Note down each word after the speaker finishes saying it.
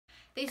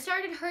they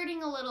started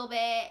hurting a little bit,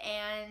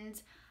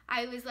 and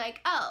I was like,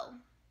 oh,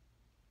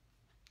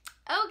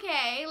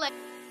 okay. Like,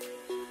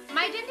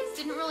 my dentist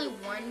didn't really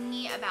warn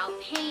me about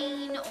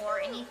pain or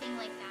anything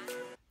like that.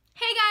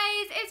 Hey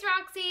guys, it's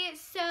Roxy.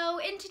 So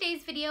in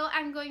today's video,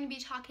 I'm going to be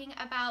talking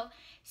about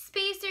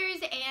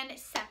spacers and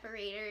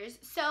separators.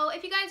 So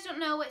if you guys don't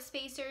know what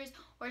spacers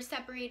or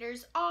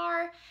separators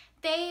are,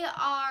 they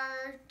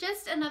are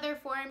just another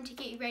form to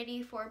get you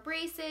ready for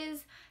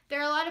braces.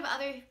 There are a lot of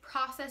other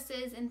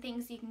processes and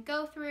things you can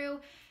go through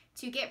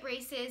to get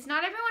braces.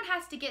 Not everyone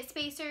has to get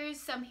spacers.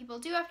 Some people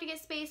do have to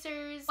get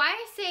spacers. Why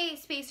I say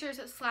spacers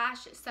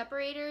 /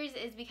 separators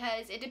is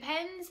because it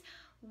depends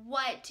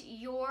what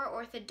your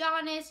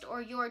orthodontist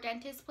or your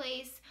dentist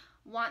place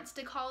wants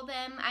to call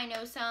them. I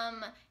know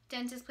some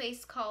dentist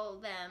places call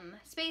them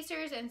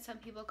spacers and some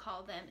people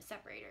call them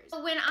separators.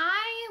 When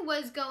I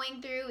was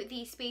going through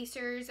the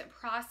spacers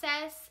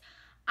process,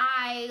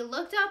 I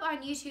looked up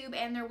on YouTube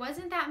and there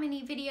wasn't that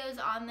many videos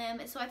on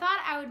them, so I thought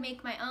I would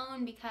make my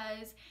own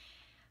because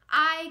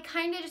I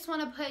kind of just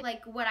want to put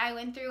like what I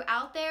went through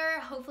out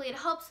there. Hopefully it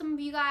helps some of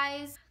you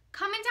guys.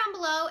 Comment down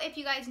below if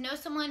you guys know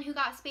someone who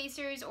got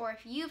spacers, or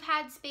if you've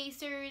had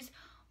spacers,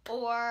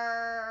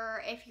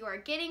 or if you are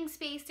getting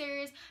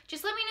spacers.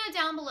 Just let me know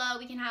down below.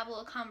 We can have a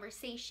little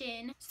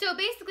conversation. So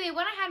basically,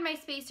 when I had my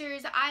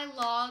spacers, I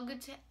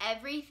logged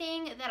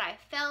everything that I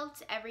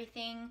felt,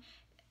 everything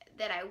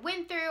that I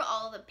went through,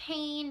 all the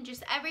pain,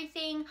 just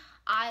everything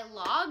I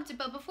logged.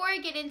 But before I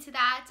get into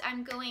that,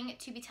 I'm going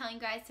to be telling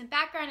you guys some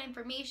background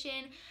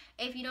information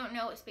if you don't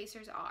know what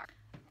spacers are.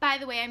 By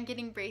the way, I'm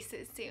getting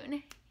braces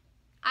soon.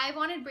 I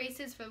wanted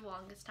braces for the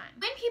longest time.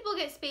 When people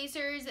get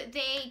spacers,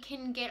 they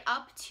can get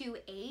up to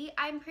 8,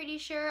 I'm pretty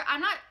sure.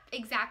 I'm not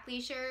exactly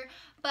sure,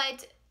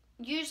 but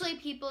usually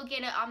people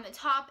get it on the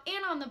top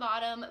and on the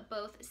bottom,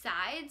 both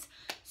sides.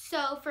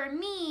 So for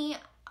me,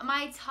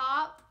 my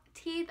top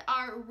teeth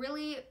are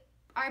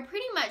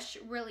pretty much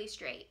really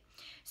straight.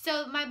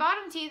 So my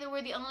bottom teeth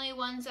were the only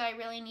ones that I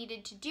really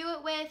needed to do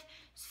it with.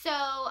 So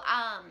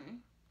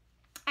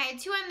I had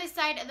 2 on this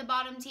side of the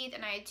bottom teeth,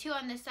 and I had 2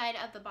 on this side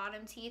of the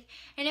bottom teeth.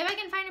 And if I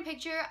can find a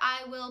picture,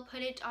 I will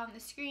put it on the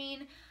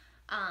screen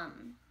so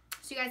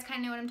you guys kind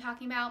of know what I'm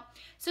talking about.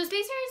 So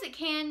spacers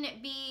can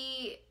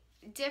be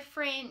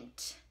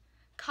different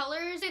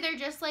colors. They're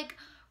just like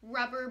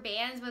rubber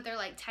bands, but they're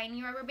like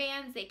tiny rubber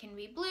bands. They can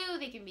be blue,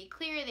 they can be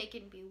clear, they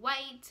can be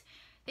white.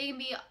 They can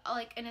be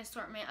like an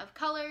assortment of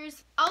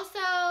colors. Also,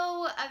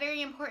 a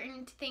very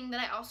important thing that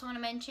I also want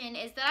to mention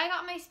is that I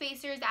got my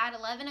spacers at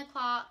 11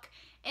 o'clock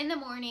in the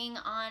morning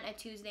on a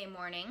Tuesday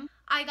morning.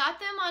 I got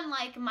them on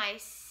like my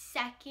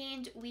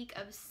 2nd week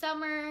of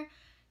summer,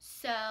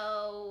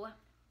 so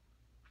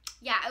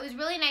yeah, it was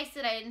really nice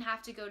that I didn't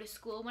have to go to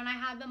school when I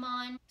had them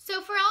on.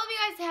 So for all of you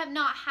guys that have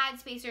not had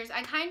spacers,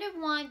 I kind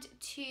of want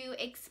to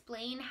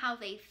explain how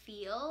they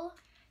feel.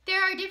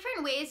 There are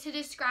different ways to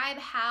describe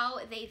how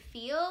they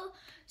feel.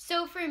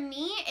 So for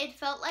me, it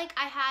felt like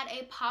I had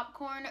a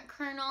popcorn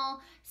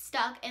kernel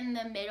stuck in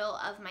the middle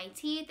of my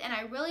teeth, and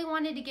I really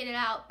wanted to get it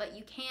out, but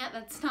you can't.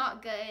 That's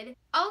not good.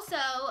 Also,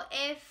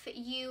 if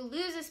you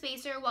lose a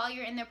spacer while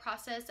you're in the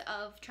process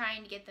of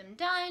trying to get them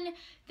done,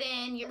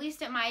 then at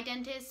least at my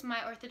dentist, my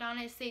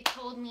orthodontist, they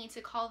told me to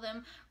call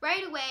them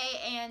right away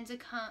and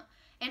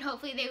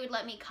hopefully they would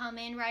let me come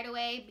in right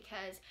away,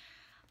 because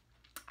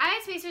I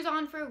had spacers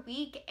on for a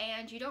week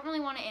and you don't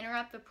really want to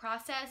interrupt the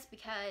process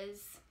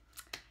because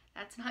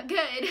that's not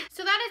good.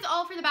 So that is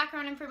all for the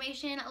background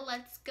information.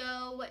 Let's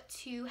go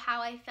to how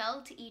I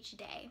felt each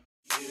day.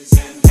 So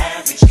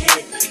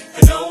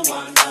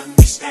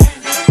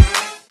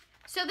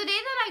the day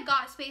that I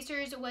got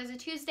spacers was a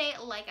Tuesday,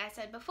 like I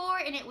said before,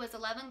 and it was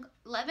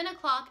 11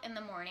 o'clock in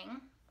the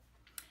morning.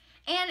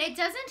 And it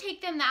doesn't take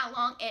them that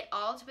long at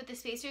all to put the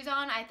spacers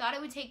on. I thought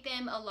it would take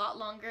them a lot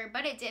longer,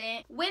 but it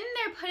didn't. When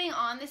they're putting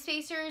on the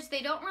spacers,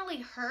 they don't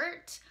really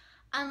hurt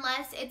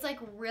unless it's like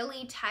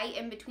really tight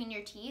in between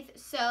your teeth.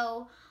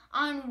 So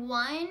on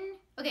one,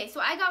 okay, so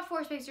I got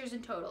 4 spacers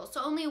in total.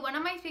 So only one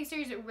of my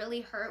spacers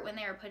really hurt when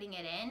they were putting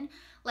it in.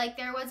 Like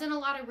there wasn't a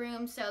lot of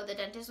room, so the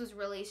dentist was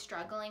really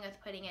struggling with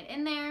putting it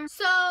in there.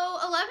 So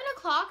 11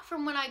 o'clock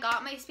from when I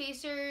got my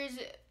spacers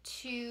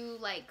to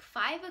like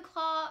 5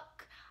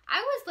 o'clock, I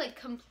was like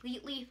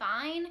completely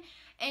fine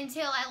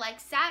until I like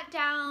sat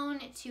down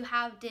to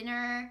have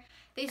dinner.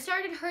 They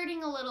started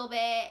hurting a little bit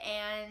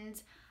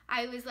and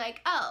I was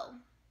like, oh,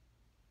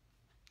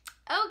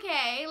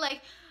 okay.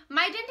 Like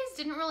my dentist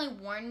didn't really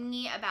warn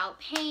me about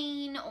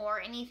pain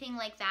or anything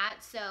like that.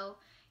 So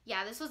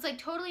yeah, this was like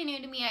totally new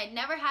to me. I'd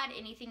never had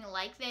anything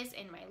like this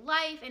in my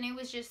life, and it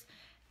was just,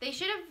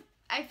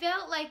 I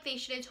felt like they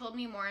should have told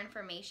me more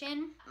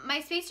information. My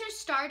spacers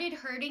started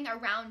hurting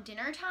around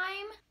dinner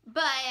time,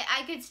 but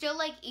I could still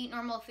like eat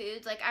normal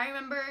foods. Like I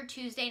remember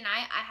Tuesday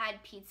night I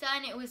had pizza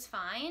and it was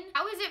fine.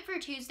 That was it for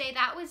Tuesday.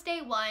 That was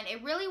day 1.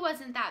 It really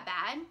wasn't that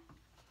bad.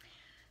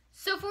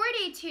 So for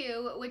day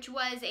 2, which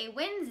was a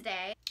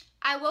Wednesday,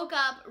 I woke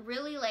up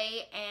really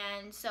late,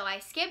 and so I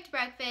skipped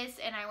breakfast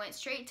and I went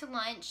straight to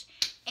lunch,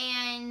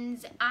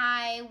 and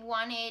I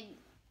wanted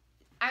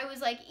I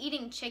was like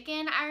eating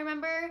chicken, I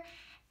remember,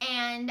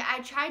 and I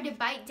tried to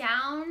bite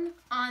down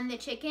on the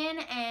chicken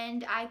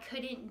and I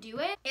couldn't do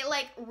it. It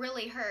like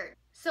really hurt.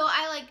 So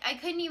I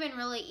couldn't even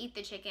really eat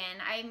the chicken.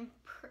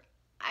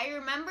 I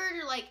remember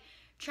like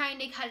trying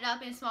to cut it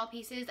up in small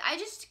pieces. I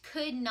just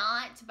could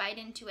not bite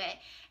into it.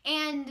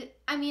 And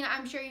I mean,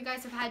 I'm sure you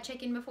guys have had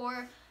chicken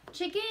before.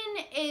 Chicken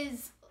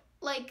is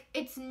like,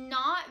 it's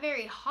not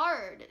very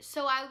hard.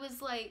 So I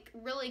was like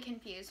really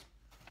confused.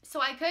 So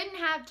I couldn't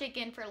have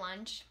chicken for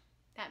lunch.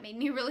 That made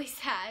me really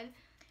sad.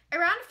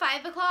 Around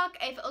 5 o'clock,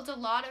 I felt a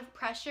lot of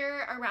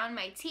pressure around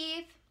my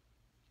teeth.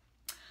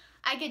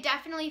 I could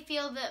definitely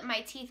feel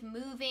my teeth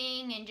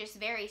moving and just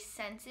very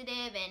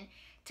sensitive, and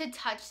to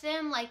touch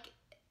them, like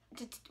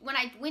when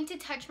I went to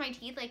touch my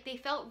teeth, like they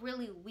felt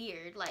really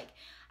weird. Like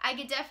I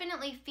could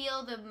definitely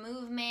feel the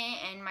movement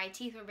and my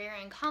teeth were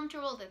very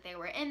uncomfortable that they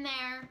were in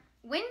there.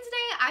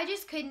 Wednesday, I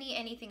just couldn't eat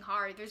anything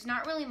hard. There's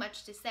not really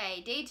much to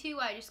say. Day 2,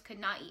 I just could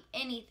not eat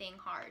anything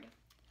hard.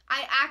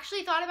 I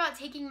actually thought about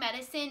taking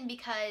medicine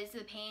because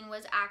the pain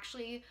was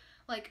actually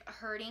like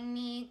hurting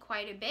me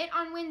quite a bit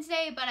on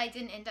Wednesday, but I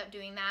didn't end up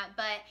doing that.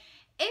 But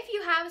if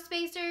you have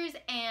spacers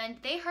and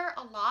they hurt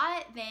a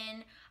lot,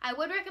 then I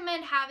would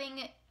recommend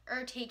having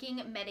or taking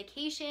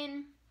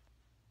medication.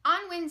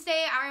 On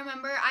Wednesday, I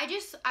remember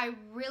I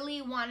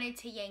really wanted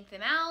to yank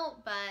them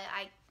out, but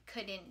I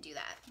couldn't do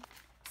that.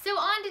 So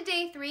on to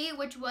day 3,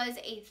 which was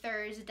a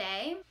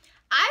Thursday.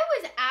 I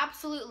was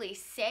absolutely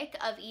sick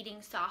of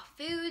eating soft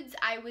foods.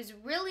 I was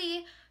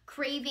really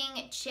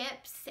craving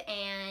chips,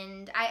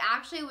 and I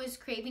actually was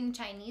craving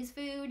Chinese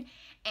food,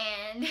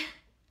 and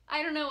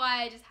I don't know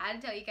why I just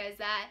had to tell you guys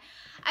that.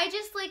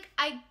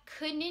 I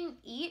couldn't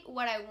eat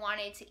what I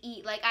wanted to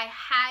eat. Like I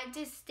had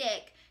to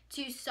stick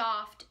to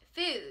soft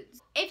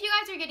foods. If you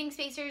guys are getting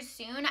spacers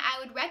soon, I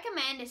would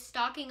recommend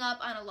stocking up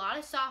on a lot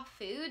of soft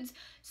foods.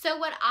 So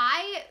what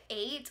I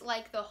ate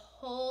like the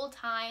whole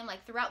time,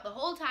 like throughout the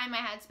whole time I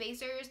had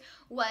spacers,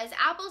 was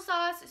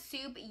applesauce,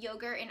 soup,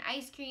 yogurt, and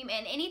ice cream,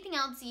 and anything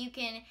else you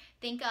can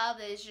think of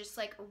that is just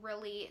like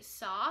really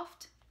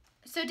soft.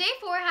 So day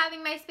 4,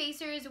 having my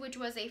spacers, which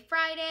was a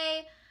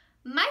Friday,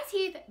 my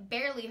teeth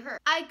barely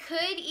hurt. I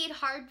could eat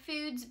hard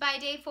foods by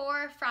day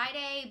 4,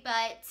 Friday,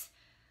 but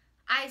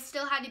I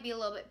still had to be a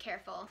little bit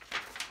careful.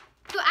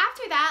 So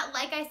after that,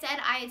 like I said,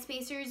 I had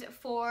spacers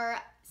for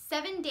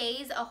 7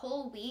 days, a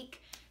whole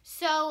week.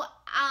 So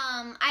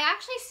I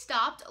actually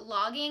stopped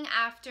logging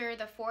after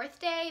the 4th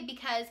day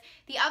because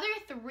the other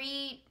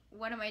 3,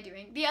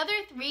 The other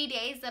 3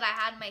 days that I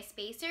had my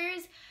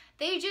spacers,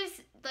 they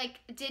just like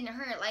didn't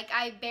hurt. Like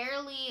I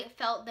barely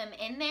felt them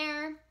in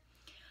there.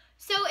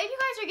 So if you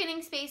guys are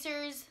getting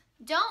spacers,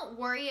 don't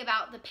worry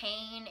about the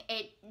pain.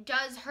 It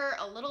does hurt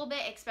a little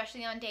bit,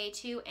 especially on day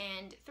 2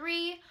 and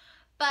 3,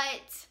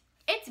 but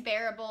it's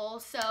bearable,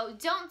 so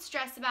don't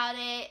stress about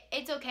it.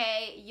 It's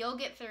okay, you'll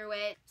get through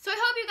it. So I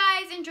hope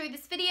you guys enjoyed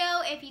this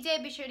video. If you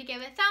did, be sure to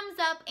give it a thumbs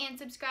up and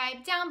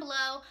subscribe down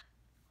below.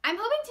 I'm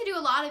hoping to do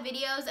a lot of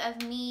videos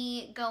of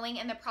me going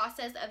in the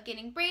process of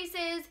getting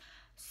braces.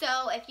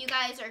 So if you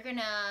guys are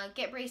gonna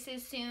get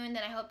braces soon,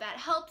 then I hope that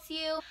helps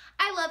you.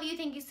 I love you.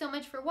 Thank you so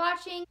much for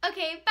watching.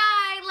 Okay,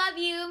 bye. Love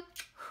you.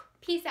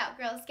 Peace out,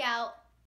 Girl Scout.